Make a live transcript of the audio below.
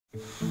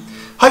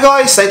Hi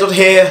guys, SnakeDoctor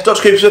here,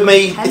 Dr. Cooper's with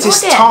me. Hello, it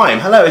is time,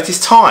 it is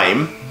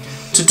time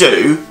to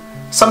do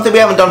something we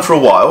haven't done for a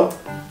while.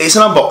 It's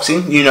an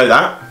unboxing, you know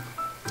that.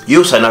 You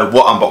also know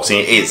what unboxing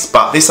it is,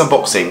 but this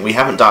unboxing we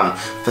haven't done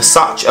for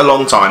such a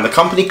long time. The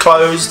company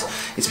closed,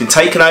 it's been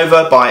taken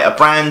over by a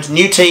brand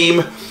new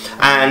team,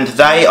 and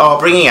they are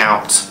bringing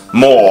out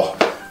more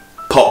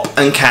pop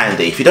and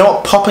candy. If you don't know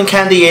what pop and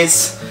candy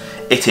is,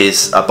 it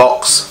is a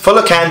box full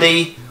of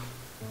candy,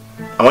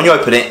 and when you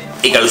open it,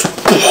 it goes...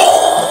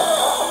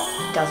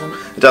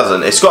 It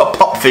doesn't. It's got a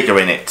pop figure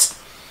in it.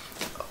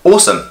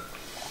 Awesome.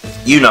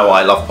 You know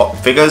I love pop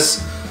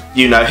figures.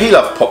 You know he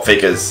loves pop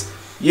figures.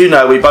 You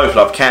know we both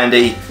love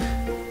candy.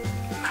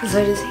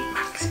 So does he.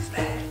 Max is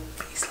there.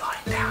 He's lying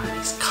down and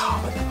he's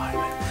calm at the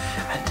moment.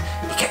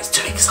 And he gets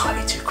too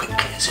excited too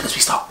quickly. As soon as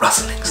we start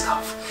rustling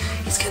stuff,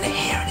 he's going to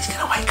hear and he's going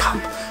to wake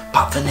up.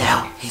 But for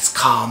now, he's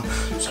calm.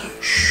 So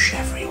shh,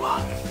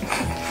 everyone.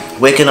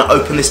 We're going to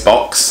open this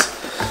box.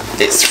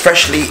 It's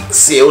freshly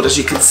sealed, as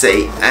you can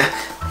see.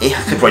 I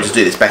could probably just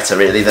do this better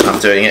really than I'm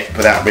doing it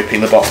without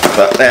ripping the box,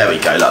 but there we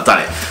go, look, I've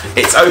done it.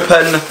 It's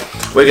open.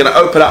 We're going to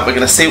open up, we're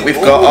going to see what we've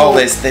got. Oh,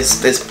 there's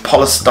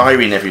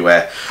polystyrene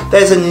everywhere.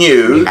 There's a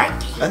new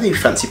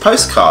fancy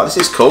postcard. This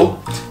is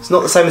cool. It's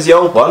not the same as the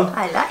old one.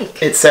 I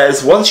like. It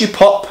says, once you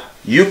pop,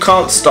 you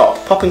can't stop.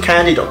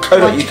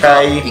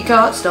 popandcandy.co.uk. You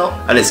can't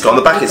stop. And it's got on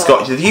the back, it's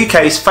got the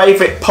UK's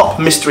favourite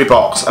pop mystery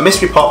box. A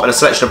mystery pop and a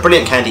selection of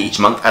brilliant candy each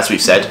month, as we've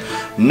said.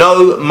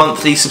 No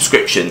monthly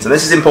subscriptions. And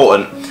this is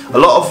important. A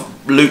lot of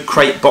Loot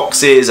Crate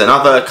boxes and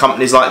other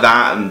companies like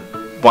that, and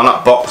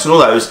 1UP Box and all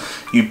those,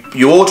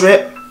 you order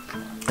it,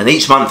 and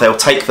each month they'll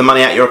take the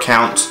money out of your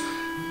account,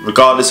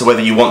 regardless of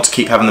whether you want to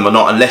keep having them or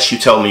not, unless you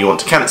tell them you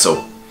want to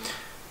cancel.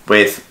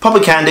 With Pop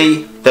and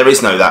Candy, there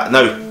is no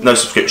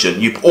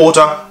subscription. You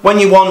order when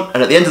you want,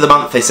 and at the end of the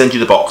month they send you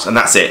the box, and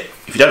that's it.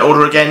 If you don't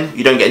order again,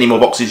 you don't get any more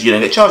boxes, you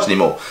don't get charged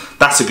anymore.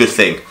 That's a good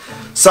thing.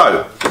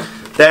 So,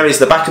 there is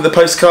the back of the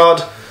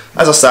postcard.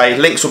 As I say,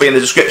 links will be in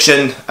the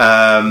description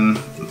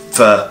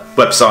for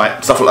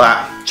website, stuff like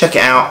that. Check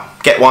it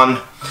out, get one.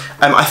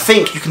 I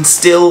think you can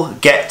still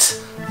get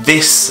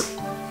this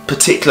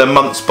particular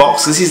month's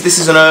box. This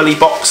is an early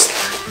box,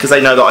 because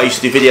they know that I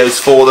used to do videos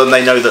for them.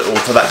 They know that, or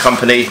for that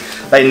company,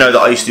 they know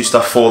that I used to do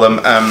stuff for them.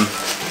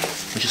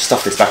 We just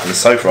stuff this back in the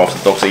sofa after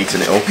the dog's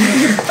eaten it all.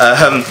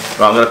 Right,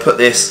 I'm going to put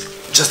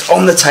this just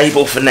on the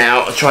table for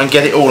now and try and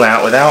get it all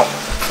out without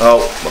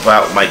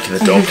making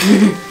the dog.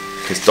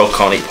 Because dog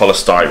can't eat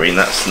polystyrene.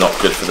 That's not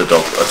good for the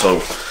dog at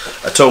all.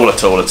 At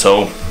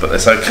all. But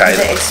it's okay.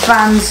 It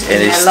expands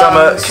in his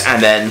stomach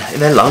and then in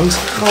their lungs.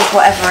 Or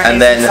whatever it is.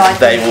 And then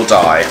they will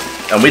die.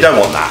 And we don't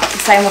want that.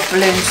 Same with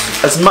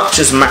balloons. As much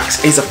as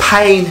Max is a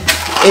pain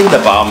in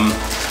the bum,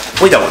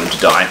 we don't want him to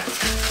die.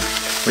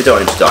 We don't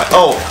want him to die.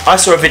 Oh, I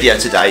saw a video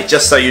today,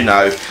 just so you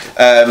know.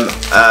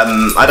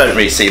 I don't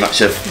really see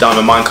much of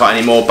Diamond Minecart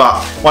anymore,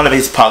 but one of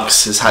his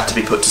pugs has had to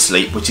be put to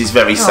sleep, which is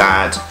very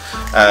sad.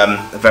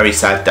 A very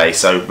sad day.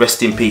 So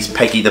rest in peace,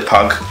 Peggy the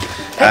pug.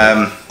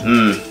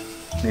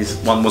 His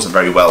one wasn't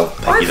very well,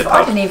 Peggy the pug.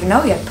 I didn't even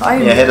know he had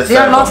pug. Yeah, he had a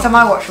third last time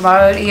I watched him,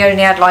 he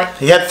only had like...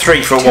 He had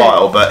 3 for a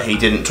while, but he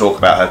didn't talk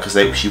about her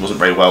because she wasn't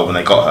very well when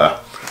they got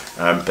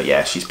her. But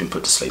yeah, she's been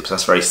put to sleep, so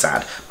that's very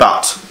sad.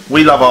 But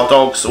we love our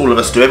dogs, all of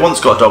us do.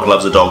 Everyone's got a dog,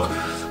 loves a dog.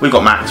 We've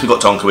got Max, we've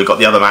got Tonka, we've got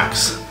the other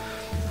Max.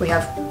 We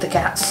have the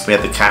cats. We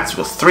have the cats,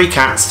 we've got 3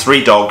 cats,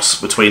 3 dogs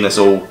between us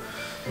all.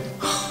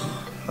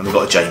 And we've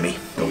got a Jamie,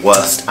 the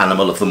worst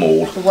animal of them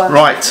all.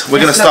 Right, we're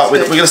gonna start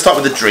with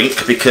the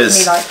drink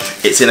because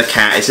it's in a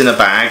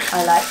bag.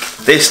 I like.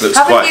 This looks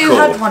quite cool.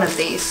 Haven't you had one of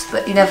these,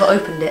 but you never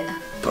opened it?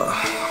 But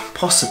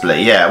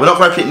possibly, yeah. We're not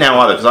going to open it now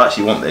either because I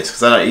actually want this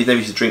because I don't. You never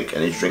used to drink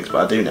any drinks,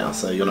 but I do now,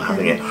 so you're not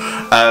having it.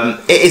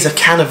 It is a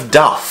can of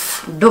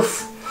Duff.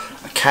 Duff.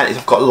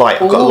 I've got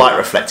light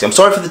reflecting. I'm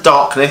sorry for the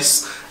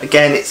darkness.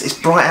 Again, it's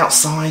bright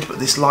outside, but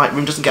this light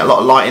room doesn't get a lot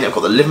of light in it. I've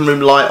got the living room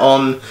light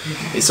on.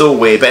 It's all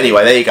weird. But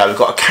anyway, there you go. We've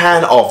got a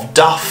can of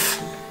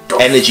Duff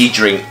energy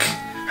drink.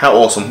 How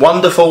awesome.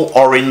 Wonderful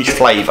orange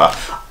flavour.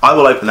 I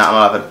will open that and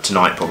I'll have it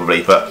tonight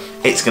probably, but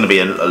it's going to be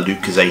a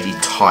Lucozade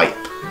type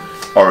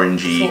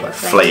orangey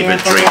flavoured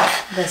drink.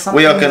 There's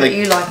something that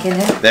you like in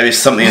here. There is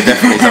definitely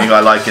something I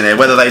like in here.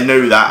 Whether they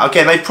knew that.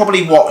 Again, they've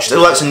probably watched,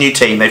 although it's a new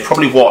team, they've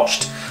probably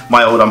watched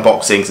my old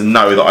unboxings and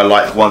know that I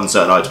like one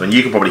certain item, and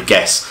you can probably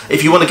guess.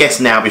 If you want to guess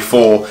now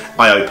before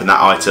I open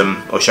that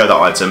item or show that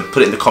item,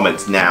 put it in the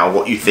comments now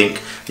what you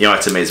think the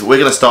item is. We're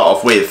going to start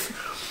off with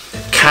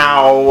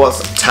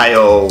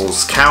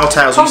Cowtails.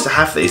 Cowtails, we used to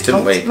have these,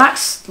 didn't we?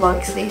 Max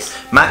likes these.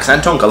 Max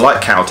and Tonka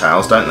like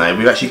Cowtails, don't they?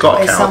 We've actually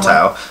got a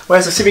Cowtail.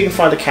 Where's let's see if we can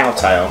find a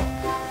Cowtail.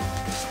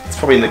 It's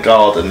probably in the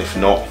garden, if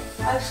not.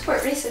 I was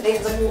quite recently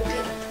as I walked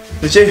in.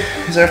 Did you?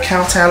 Is there a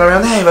Cowtail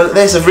around there? Well,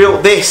 there's a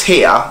real. This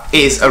here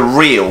is a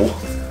real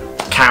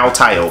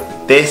Cowtail.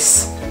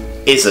 This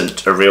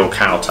isn't a real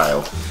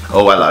Cowtail.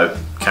 Oh, hello.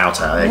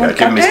 Cowtail, there you go.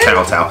 Give him his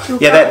cowtail.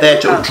 Yeah, they're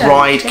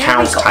dried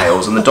cow's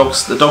tails, and the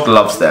dog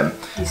loves them.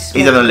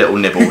 He's having a little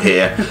nibble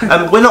here.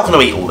 We're not going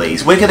to eat all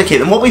these. We're going to keep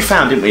them. What we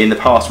found, didn't we, in the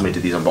past when we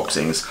did these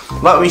unboxings,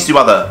 like when we used to do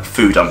other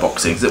food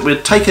unboxings, that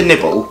we'd take a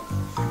nibble,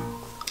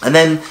 and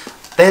then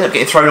they end up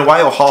getting thrown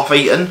away or half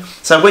eaten.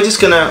 So we're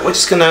just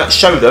gonna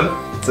show them.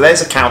 So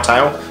there's a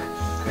cowtail.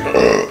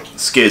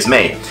 Excuse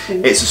me.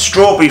 It's a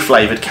strawberry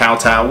flavoured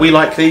cowtail. We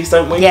like these,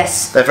 don't we?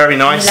 Yes. They're very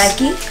nice.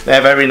 We like it.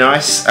 They're very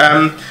nice.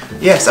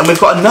 Yes, and we've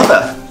got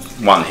another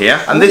one here,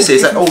 and this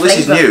is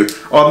new.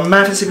 Oh, I've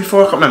had this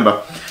before. I can't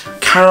remember.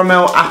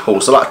 Caramel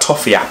apple, so like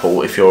toffee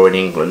apple if you're in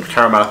England.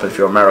 Caramel apple if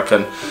you're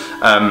American.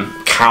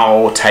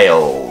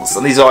 Cowtails,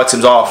 and these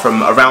items are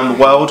from around the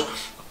world.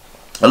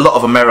 A lot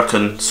of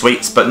American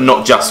sweets, but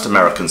not just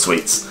American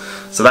sweets.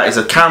 So that is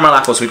a caramel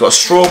apple. So we've got a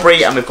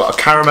strawberry and we've got a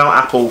caramel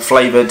apple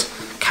flavoured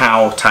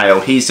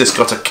cowtail. He's just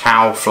got a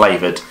cow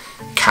flavoured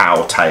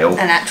cowtail.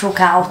 An actual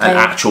cowtail. An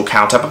actual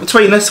cowtail. But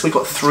between us, we've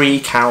got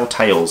 3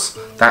 cowtails.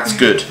 That's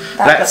good.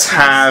 Let's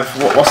have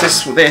what's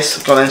this?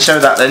 This. Go on then, show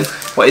that then.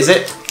 What is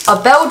it? A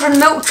Belgian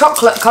milk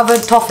chocolate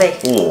covered toffee.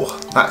 Oh,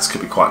 that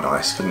could be quite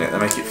nice, couldn't it? They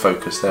make it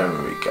focus. There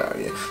we go.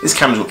 Yeah, this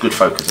camera's got good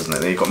focus,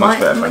 hasn't it? You've got much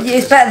better focus.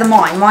 It's better than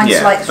mine.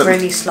 Mine's like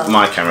really slow.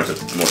 My camera's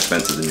more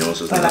expensive than yours,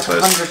 isn't it? Like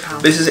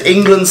 £100. This is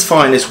England's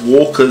finest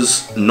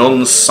Walker's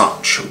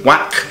non-such.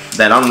 Whack,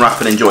 then unwrap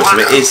and enjoy. So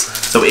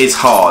it is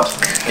hard.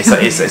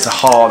 It's a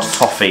hard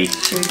toffee.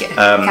 Should we get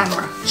a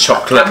camera?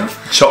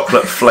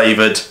 Chocolate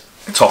flavoured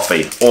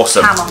toffee.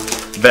 Awesome.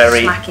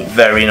 Very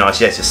nice.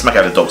 Yes, just smack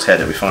out the dog's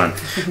head, it'll be fine.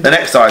 The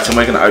next item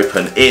we're going to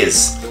open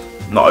is,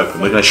 we're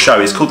going to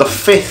show, it's called the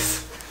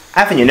Fifth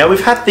Avenue. Now,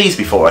 we've had these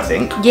before, I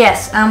think.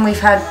 Yes, and we've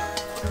had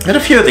a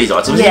few of these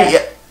items.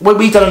 Yeah.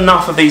 We've done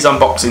enough of these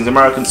unboxings,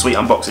 American sweet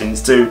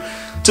unboxings, to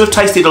have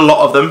tasted a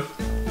lot of them.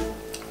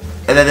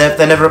 And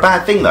they're never a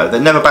bad thing, though. They're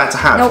never bad to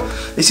have. Nope.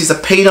 This is a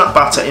peanut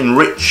butter in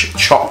rich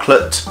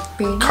chocolate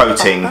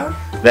coating.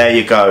 There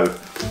you go.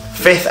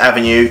 Fifth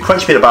Avenue,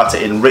 crunchy peanut butter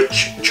in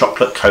rich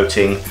chocolate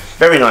coating.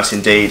 Very nice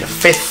indeed.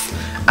 Fifth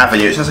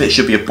Avenue. It sounds like it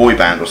should be a boy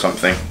band or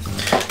something.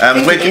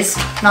 It is.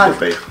 No.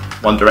 Could be.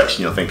 One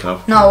Direction you're thinking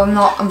of. No, I'm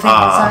not. I'm thinking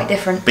of something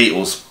different.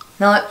 Beatles.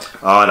 No.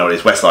 Oh, I know what it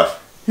is. Westlife.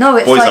 No,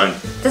 it's Boyzone.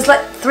 There's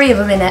like 3 of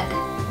them in it.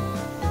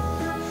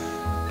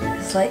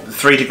 It's like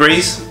 3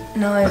 Degrees.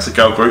 No. That's a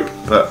girl group,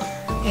 but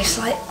it's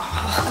like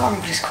I can't remember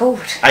what it's called.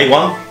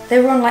 A1. They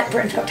were on like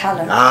Britain's Got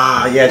Talent.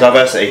 Ah, yeah,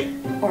 Diversity.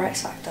 Or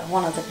X Factor.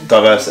 One of them.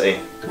 Diversity.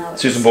 No.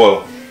 Susan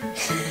Boyle.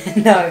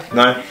 No.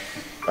 No.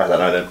 I don't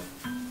know then.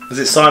 Is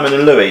it Simon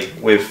and Louis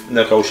with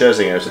Nicole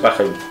Scherzinger as a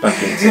backing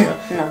singer?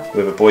 No.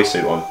 With a boy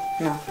suit on?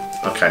 No.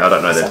 Okay, I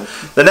don't know then.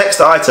 The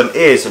next item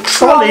is a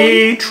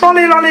trolley.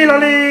 Trolley, lolly,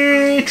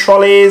 lolly.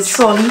 Trolleys.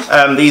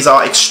 Trolley. These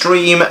are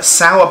extreme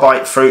sour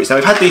bite fruits. Now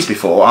we've had these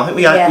before. I think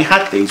we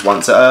had these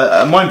once at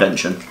a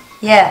Mindvention.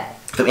 Yeah.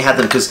 I think we had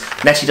them because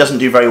Nettie doesn't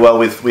do very well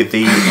with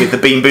the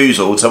Bean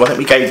Boozled, so I think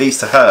we gave these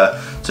to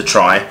her to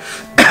try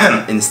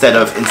instead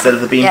of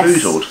the Bean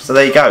Boozled. So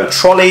there you go,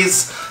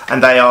 trolleys,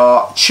 and they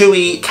are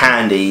chewy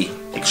candy,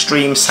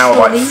 extreme sour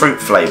bite fruit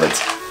flavoured.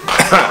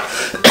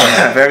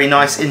 Very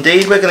nice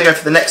indeed. We're going to go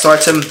for the next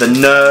item, the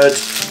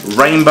Nerd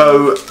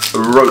Rainbow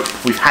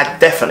Rope. We've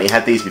definitely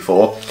had these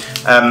before.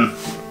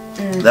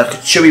 The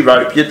chewy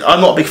rope. I'm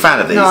not a big fan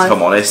of these, if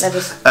I'm honest,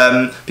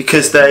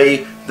 because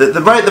the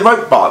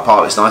rope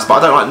part is nice, but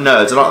I don't like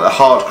Nerds. I like the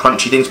hard,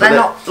 crunchy things. They're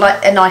not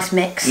like a nice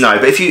mix. No,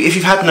 but if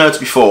you've had Nerds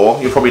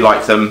before, you'll probably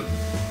like them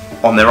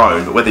on their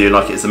own. But whether you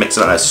like it as a mix,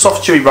 I don't know.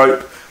 Soft, chewy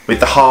rope with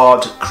the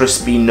hard,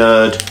 crispy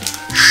Nerd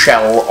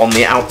shell on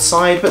the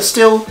outside, but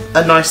still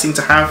a nice thing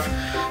to have.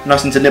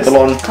 Nice thing to nibble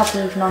on. A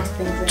couple of nice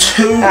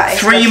things.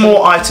 3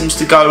 more items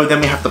to go. Then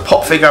we have the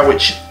pop figure,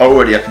 which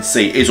already I can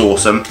see is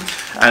awesome,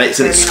 and it's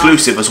an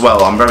exclusive as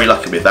well. I'm very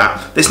lucky with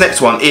that. This next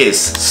one is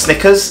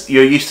Snickers.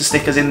 You're used to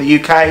Snickers in the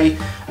UK.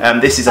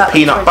 This is a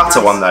peanut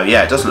butter one though.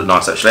 Yeah, it does look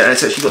nice actually, and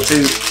it's actually got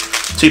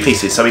two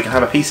pieces, so we can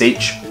have a piece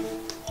each.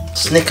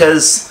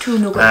 Snickers. 2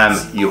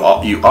 nuggets.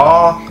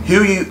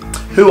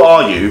 Who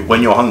are you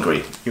when you're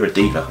hungry? You're a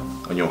diva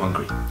when you're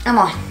hungry. Am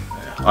I?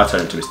 I turn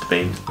into Mr.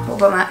 Bean. What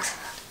about Max?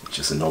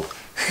 Just a knob.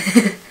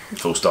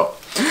 Full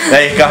stop.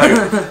 There you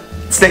go.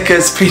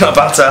 Snickers, peanut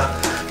butter.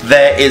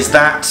 There is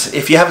that.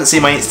 If you haven't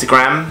seen my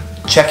Instagram,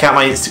 check out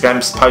my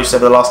Instagram post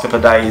over the last couple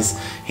of days.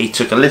 He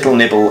took a little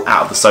nibble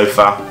out of the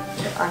sofa,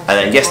 and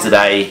then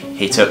yesterday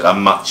he took a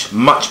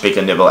much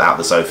bigger nibble out of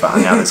the sofa,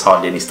 and now there's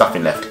hardly any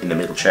stuffing left in the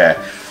middle chair.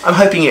 I'm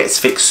hoping it's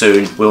fixed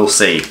soon. We'll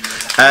see.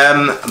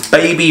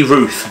 Baby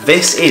Ruth.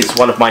 This is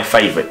one of my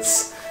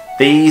favourites.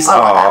 These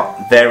are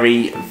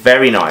very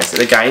nice.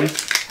 And again,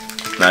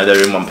 no,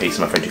 they're in one piece,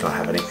 I'm afraid you can't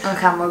have any.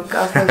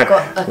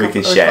 Okay, we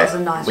can share.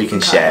 We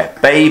can share.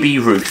 Baby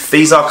Ruth.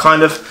 These are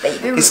kind of.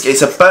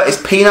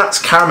 It's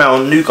peanuts, caramel,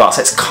 and nougat.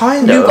 So it's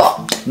kind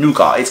of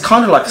nougat. It's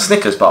kind of like a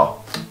Snickers bar.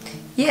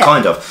 Yeah.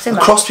 Kind of.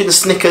 Similar. A cross between a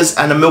Snickers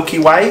and a Milky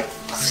Way.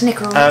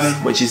 Snickers.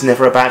 Which is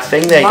never a bad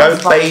thing. There you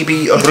go,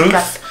 Baby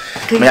Ruth.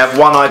 We have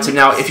one item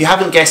now. If you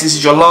haven't guessed, this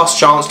is your last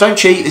chance. Don't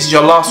cheat. This is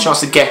your last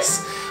chance to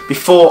guess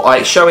before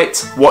I show it,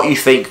 what you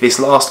think this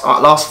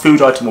last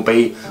food item will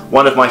be.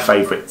 One of my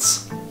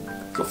favourites.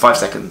 Got 5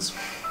 seconds.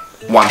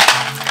 1.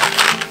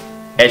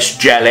 It's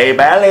Jelly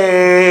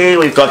Belly.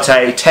 We've got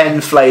a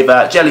 10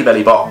 flavour Jelly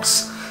Belly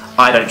box.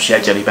 I don't share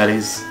Jelly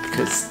Bellies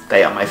because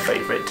they are my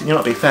favourite. And you're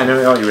not a big fan,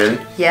 are you really?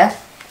 Yeah.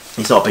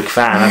 He's not a big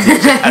fan,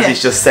 as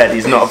he's just said.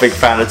 He's not a big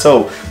fan at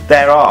all.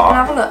 There are... Can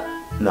I have a look?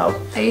 No.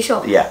 Are you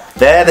sure? Yeah.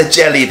 They're the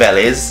Jelly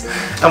Bellies.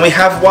 And we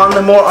have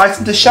one more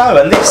item to show.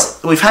 And this,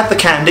 we've had the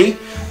candy.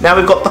 Now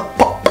we've got the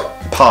pop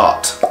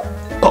part.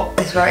 Pop.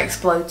 This is where it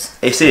explodes.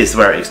 It is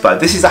where it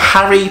explodes. This is a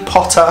Harry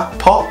Potter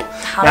pop.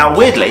 Now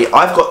weirdly,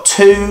 I've got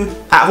 2,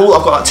 out of all,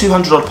 I've got like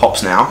 200 odd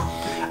pops now.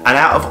 And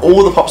out of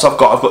all the pops I've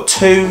got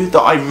 2 that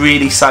I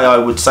really say I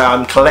would say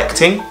I'm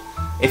collecting,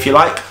 if you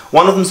like.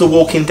 One of them's The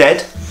Walking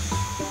Dead.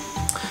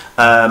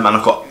 And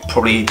I've got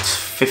probably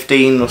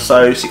 15 or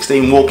so,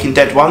 16 Walking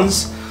Dead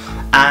ones.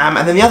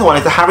 And then the other one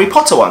is the Harry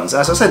Potter ones.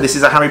 As I said, this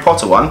is a Harry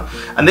Potter one.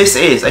 And this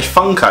is a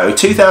Funko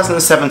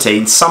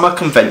 2017 Summer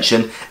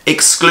Convention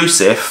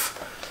exclusive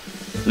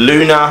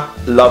Luna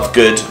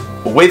Lovegood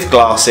with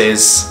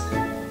glasses.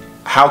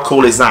 How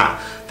cool is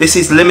that? This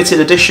is limited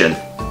edition.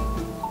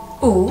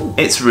 Ooh.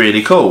 It's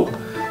really cool.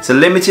 It's a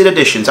limited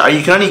edition, so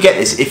you can only get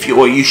this if you,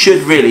 or you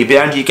should really be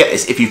able to get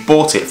this if you've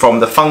bought it from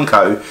the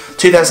Funko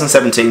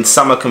 2017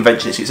 Summer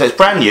Convention. So it's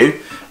brand new,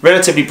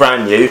 relatively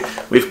brand new.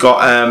 We've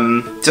got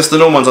just the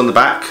normal ones on the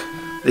back.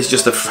 This is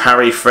just the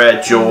Harry,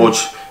 Fred,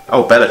 George.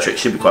 Oh, Bellatrix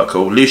should be quite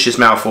cool. Lucius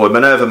Malfoy,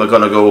 Minerva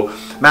McGonagall,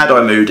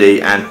 Mad-Eye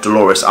Moody, and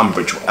Dolores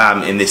Umbridge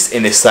in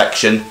this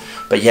section.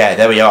 But yeah,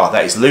 there we are.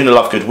 That is Luna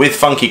Lovegood with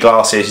funky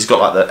glasses. She's got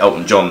like the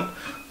Elton John,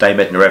 Dame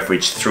Edna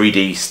Everage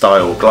 3D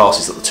style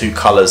glasses, got the 2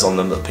 colours on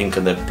them, the pink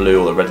and the blue,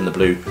 or the red and the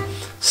blue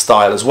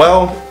style as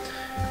well.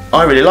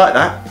 I really like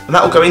that, and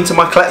that will go into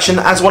my collection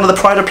as one of the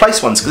Pride of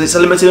Place ones because it's a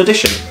limited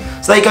edition.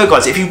 So there you go,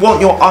 guys. If you want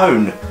your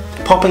own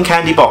Pop and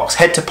Candy box,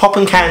 head to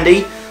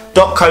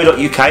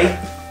popandcandy.co.uk.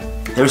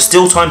 There is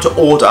still time to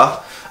order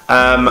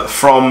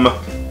from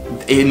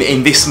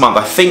in this month.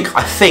 I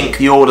think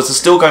the orders are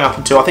still going up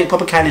until, I think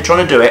Pop and Candy are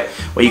trying to do it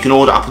where you can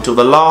order up until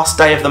the last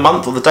day of the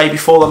month or the day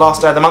before the last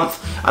day of the month,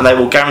 and they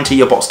will guarantee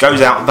your box goes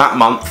out that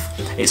month.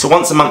 It's a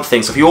once a month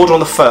thing, so if you order on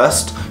the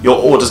 1st, your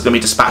order is going to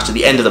be dispatched at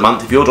the end of the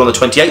month. If you order on the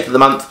 28th of the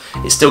month,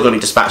 it's still going to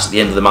be dispatched at the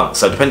end of the month.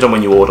 So depending on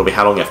when you order,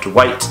 how long you have to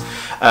wait.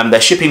 They're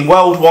shipping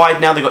worldwide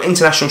now. They've got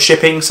international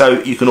shipping,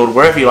 so you can order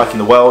wherever you like in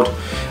the world.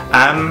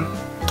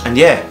 And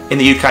yeah, in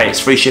the UK it's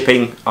free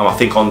shipping. I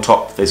think on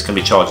top there's going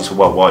to be charges for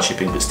worldwide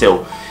shipping, but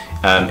still,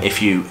 if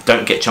you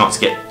don't get a chance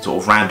to get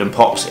sort of random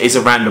pops, it is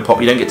a random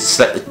pop. You don't get to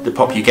select the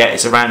pop you get.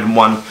 It's a random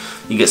one.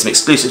 You can get some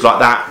exclusives like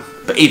that.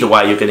 But either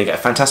way, you're going to get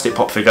a fantastic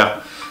pop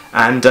figure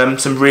and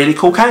some really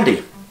cool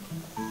candy.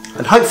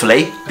 And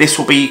hopefully this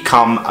will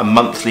become a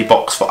monthly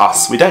box for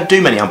us. We don't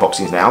do many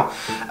unboxings now,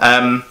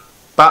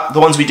 but the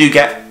ones we do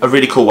get are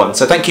really cool ones.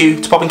 So thank you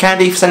to Pop and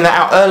Candy for sending that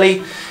out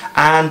early.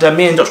 And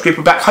me and Dr. Group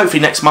are back hopefully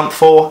next month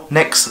for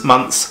next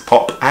month's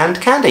Pop and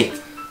Candy.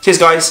 Cheers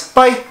guys,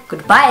 bye.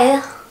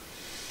 Goodbye.